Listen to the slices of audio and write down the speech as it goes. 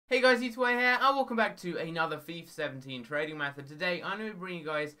Hey guys, it's Way here, and welcome back to another FIFA 17 trading method. Today, I'm going to bring you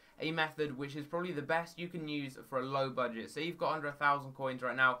guys a method which is probably the best you can use for a low budget. So you've got under 1,000 coins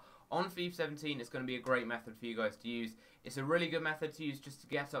right now on FIFA 17. It's going to be a great method for you guys to use. It's a really good method to use just to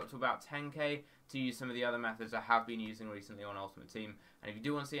get up to about 10k, to use some of the other methods I have been using recently on Ultimate Team. And if you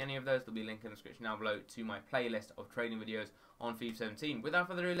do want to see any of those, there'll be a link in the description down below to my playlist of trading videos on FIFA 17. Without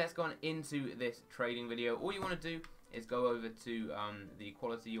further ado, let's go on into this trading video. All you want to do is go over to the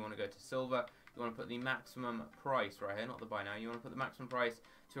quality. You want to go to silver. You want to put the maximum price right here, not the buy now. You want to put the maximum price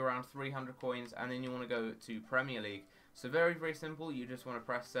to around 300 coins, and then you want to go to Premier League. So very, very simple. You just want to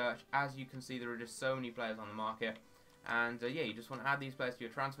press search. As you can see, there are just so many players on the market, and yeah, you just want to add these players to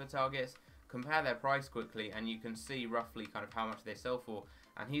your transfer targets, compare their price quickly, and you can see roughly kind of how much they sell for.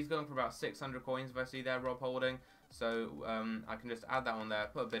 And he's going for about 600 coins if I see there, Rob Holding. So I can just add that on there,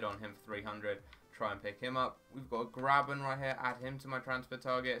 put a bid on him for 300. Try and pick him up. We've got a Graben right here, add him to my transfer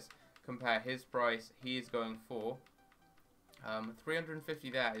targets, compare his price. He is going for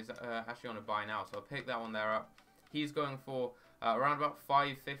 350. There is actually on a buy now, so I'll pick that one there up. He's going for around about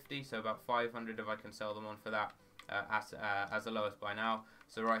 550, so about 500 if I can sell them on for that as the lowest buy now.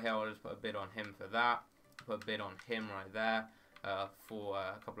 So right here I'll just put a bid on him for that, put a bid on him right there for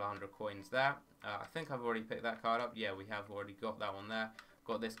a couple of hundred coins there. I think I've already picked that card up. Yeah, we have already got that one there.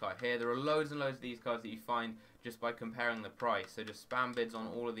 Got this guy here. There are loads and loads of these cards that you find just by comparing the price. So just spam bids on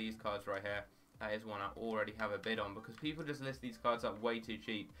all of these cards right here. That is one I already have a bid on because people just list these cards up way too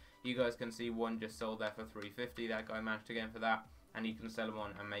cheap. You guys can see one just sold there for 350. That guy managed to get him for that, and you can sell them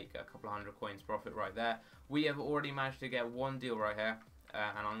on and make a couple of hundred coins profit right there. We have already managed to get one deal right here,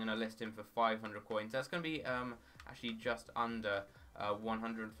 and I'm going to list him for 500 coins. That's going to be actually just under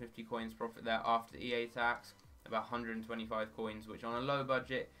 150 coins profit there after the EA tax. About 125 coins, which on a low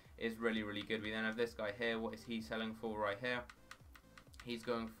budget is really, really good. We then have this guy here. What is he selling for right here? He's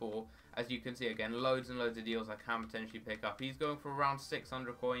going for, as you can see again, loads and loads of deals I can potentially pick up. He's going for around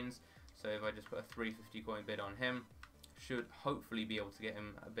 600 coins. So if I just put a 350 coin bid on him, should hopefully be able to get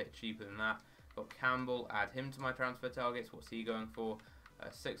him a bit cheaper than that. Got Campbell, add him to my transfer targets. What's he going for?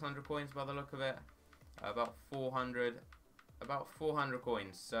 600 coins by the look of it. About 400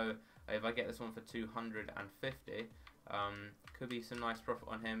 coins. So if I get this one for 250, could be some nice profit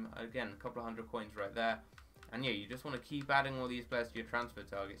on him. Again, a couple of hundred coins right there. And yeah, you just want to keep adding all these players to your transfer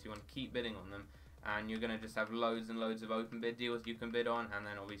targets. You want to keep bidding on them, and you're going to just have loads and loads of open bid deals you can bid on. And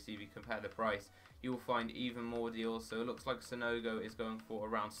then obviously if you compare the price, you'll find even more deals. So it looks like Sonogo is going for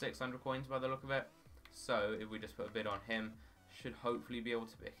around 600 coins by the look of it. So if we just put a bid on him, should hopefully be able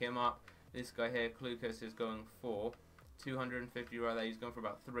to pick him up. This guy here, Klukas, is going for 250 right there. He's going for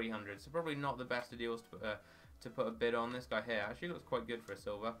about 300, so probably not the best of deals to put a bid on. This guy here actually looks quite good for a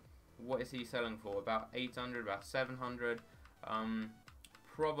silver. What is he selling for? About 800, about 700.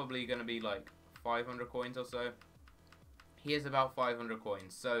 Probably going to be like 500 coins or so. He is about 500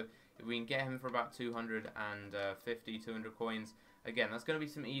 coins, so if we can get him for about 250, 200 coins, again, that's going to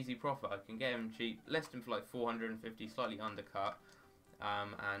be some easy profit. I can get him cheap, list him for like 450, slightly undercut.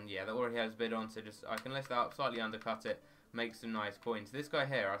 And yeah, that already has bid on, so just I can list that up, slightly undercut it, make some nice coins. This guy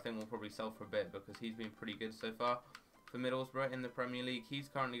here I think will probably sell for a bit because he's been pretty good so far for Middlesbrough in the Premier League. He's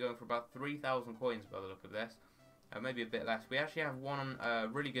currently going for about 3,000 coins by the look of this, maybe a bit less. We actually have one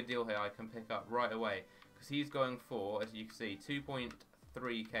really good deal here I can pick up right away because he's going for, as you can see,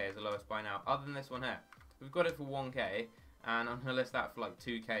 2.3k as the lowest buy now. Other than this one here, we've got it for 1k, and I'm going to list that for like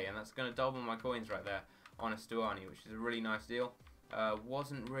 2k, and that's going to double my coins right there on a Stuani, which is a really nice deal.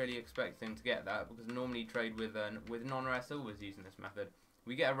 Wasn't really expecting to get that because normally trade with non-rare silvers using this method.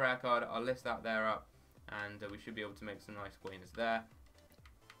 We get a rare card, I'll list that there up, and we should be able to make some nice coins there.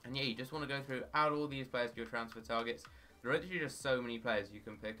 And yeah, you just want to go through, add all these players to your transfer targets. There are actually just so many players you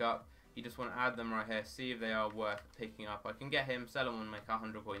can pick up. You just want to add them right here, see if they are worth picking up. I can get him, sell him, and make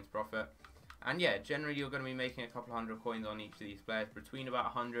 100 coins profit. And yeah, generally you're going to be making a couple hundred coins on each of these players, between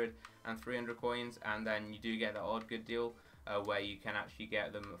about 100 and 300 coins, and then you do get that odd good deal where you can actually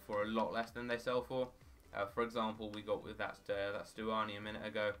get them for a lot less than they sell for. For example, we got with that Stuani a minute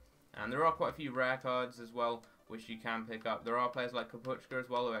ago, and there are quite a few rare cards as well which you can pick up. There are players like Kapuchka as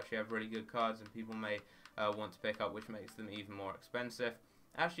well who actually have really good cards and people may want to pick up, which makes them even more expensive.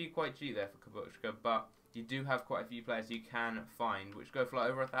 Actually quite cheap there for Kapuchka, but you do have quite a few players you can find which go for like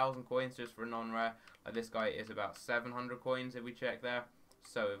over 1,000 coins just for a non-rare. This guy is about 700 coins if we check there.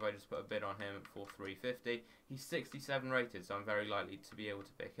 So if I just put a bid on him for 350, he's 67 rated, so I'm very likely to be able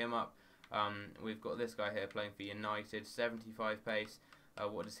to pick him up. We've got this guy here playing for United, 75 pace.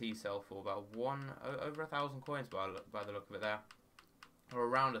 What does he sell for? About over 1,000 coins by the look of it there, or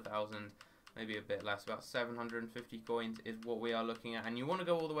around 1,000. maybe a bit less, about 750 coins is what we are looking at. And you want to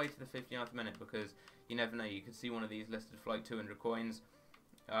go all the way to the 59th minute, because you never know, you could see one of these listed for like 200 coins.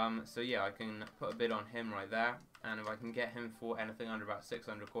 So yeah, I can put a bid on him right there, and if I can get him for anything under about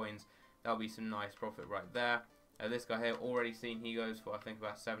 600 coins, that'll be some nice profit right there. This guy here, already seen, he goes for I think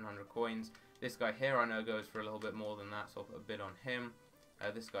about 700 coins. This guy here I know goes for a little bit more than that, so I'll put a bid on him.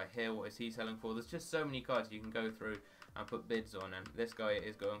 This guy here, what is he selling for? There's just so many cards you can go through and put bids on, and this guy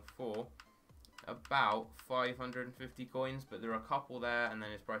is going for about 550 coins, but there are a couple there, and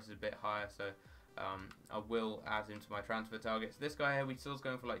then his price is a bit higher, so I will add him to my transfer targets. This guy here, we still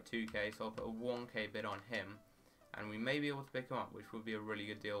going for like 2k, so I'll put a 1k bid on him, and we may be able to pick him up, which would be a really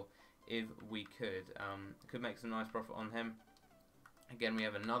good deal if we could. Could make some nice profit on him. Again, we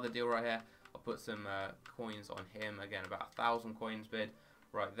have another deal right here. I'll put some coins on him, again about 1,000 coins bid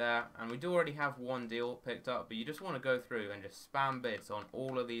right there, and we do already have one deal picked up, but you just want to go through and just spam bids on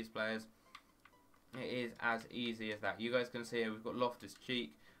all of these players. It is as easy as that. You guys can see here we've got Loftus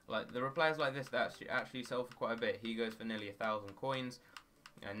Cheek. Like, there are players like this that actually sell for quite a bit. He goes for nearly 1,000 coins,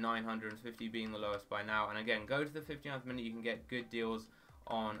 and 950 being the lowest by now. And again, go to the 59th minute, you can get good deals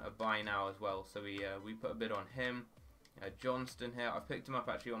on a buy now as well. So we put a bid on him. Johnston here, I've picked him up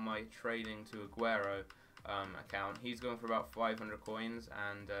actually on my trading to Aguero account. He's going for about 500 coins,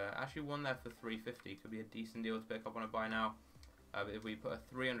 and actually one there for 350. Could be a decent deal to pick up on a buy now. But if we put a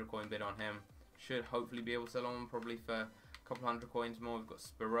 300 coin bid on him, should hopefully be able to sell on probably for a couple hundred coins more. We've got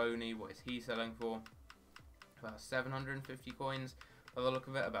Speroni. What is he selling for? About 750 coins. By the look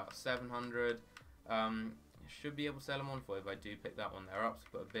of it, about 700. Should be able to sell him on for if I do pick that one there up.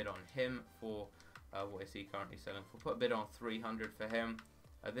 So put a bid on him for what is he currently selling for? Put a bid on 300 for him.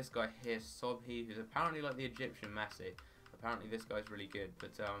 This guy here, Sobhi, who's apparently like the Egyptian Messi. Apparently this guy's really good,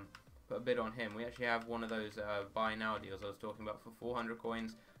 but put a bid on him. We actually have one of those buy now deals I was talking about for 400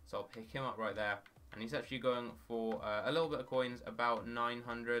 coins. So I'll pick him up right there, and he's actually going for a little bit of coins, about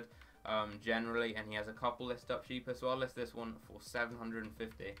 900 generally, and he has a couple listed up cheaper, so I'll list this one for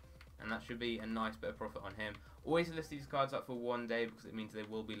 750, and that should be a nice bit of profit on him. Always list these cards up for one day, because it means they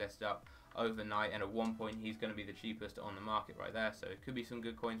will be listed up overnight, and at one point he's going to be the cheapest on the market right there, so it could be some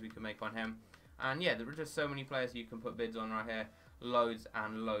good coins we can make on him. And yeah, there are just so many players you can put bids on right here, loads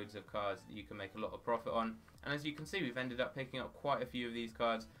and loads of cards that you can make a lot of profit on. And as you can see, we've ended up picking up quite a few of these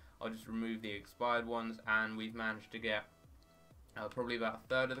cards. I'll just remove the expired ones, and we've managed to get probably about a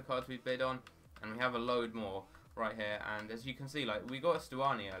third of the cards we've bid on, and we have a load more right here. And as you can see, like, we got a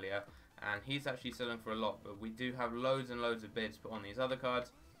Stuani earlier, and he's actually selling for a lot, but we do have loads and loads of bids put on these other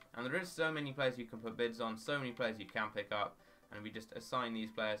cards, and there is so many players you can put bids on, so many players you can pick up, and we just assign these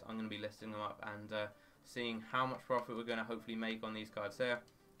players. I'm going to be listing them up and seeing how much profit we're going to hopefully make on these cards here.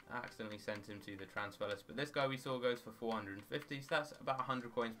 I accidentally sent him to the transfer list, but this guy we saw goes for 450, so that's about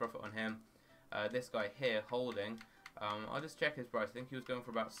 100 coins profit on him. This guy here, Holding, I'll just check his price. I think he was going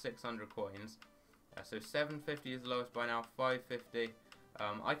for about 600 coins. So 750 is the lowest by now, 550.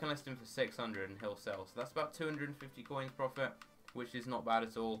 I can list him for 600 and he'll sell, so that's about 250 coins profit, which is not bad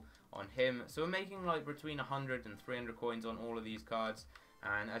at all on him. So we're making like between 100 and 300 coins on all of these cards,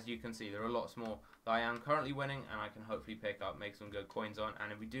 and as you can see, there are lots more that I am currently winning, and I can hopefully pick up, make some good coins on.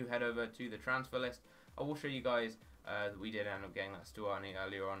 And if we do head over to the transfer list, I will show you guys that we did end up getting that Stuani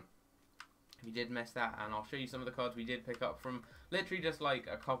earlier on. If you did miss that, and I'll show you some of the cards we did pick up from literally just like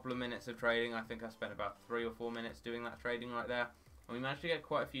a couple of minutes of trading. I think I spent about 3 or 4 minutes doing that trading right there, and we managed to get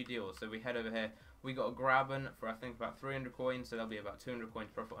quite a few deals. So we head over here, we got a Graben for I think about 300 coins, so there'll be about 200 coins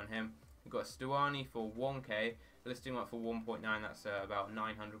profit on him. We've got a Stuani for 1k, listing up for 1.9, that's about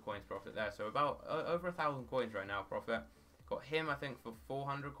 900 coins profit there, so about over 1,000 coins right now profit. Got him I think for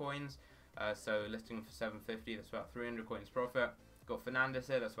 400 coins, so listing him for 750, that's about 300 coins profit. Got Fernandez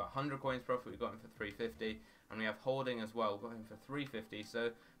here, that's about 100 coins profit, we got him for 350, and we have Holding as well, got him for 350,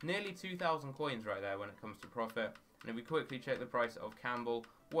 so nearly 2,000 coins right there when it comes to profit. And if we quickly check the price of Campbell,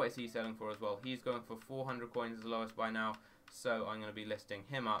 what is he selling for as well? He's going for 400 coins as the lowest by now, so I'm going to be listing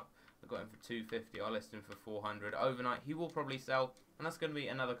him up. I got him for 250, I'll list him for 400. Overnight, he will probably sell, and that's going to be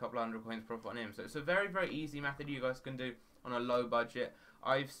another couple of hundred coins profit on him. So it's a very, very easy method you guys can do on a low budget.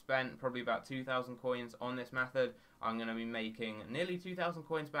 I've spent probably about 2,000 coins on this method. I'm going to be making nearly 2,000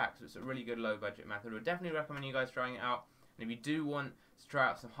 coins back, so it's a really good low budget method. I would definitely recommend you guys trying it out. And if you do want to try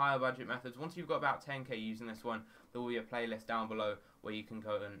out some higher budget methods, once you've got about 10k using this one, there will be a playlist down below where you can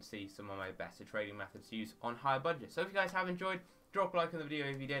go and see some of my better trading methods to use on higher budget. So if you guys have enjoyed, drop a like on the video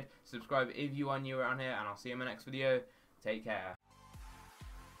if you did, subscribe if you are new around here, and I'll see you in my next video. Take care.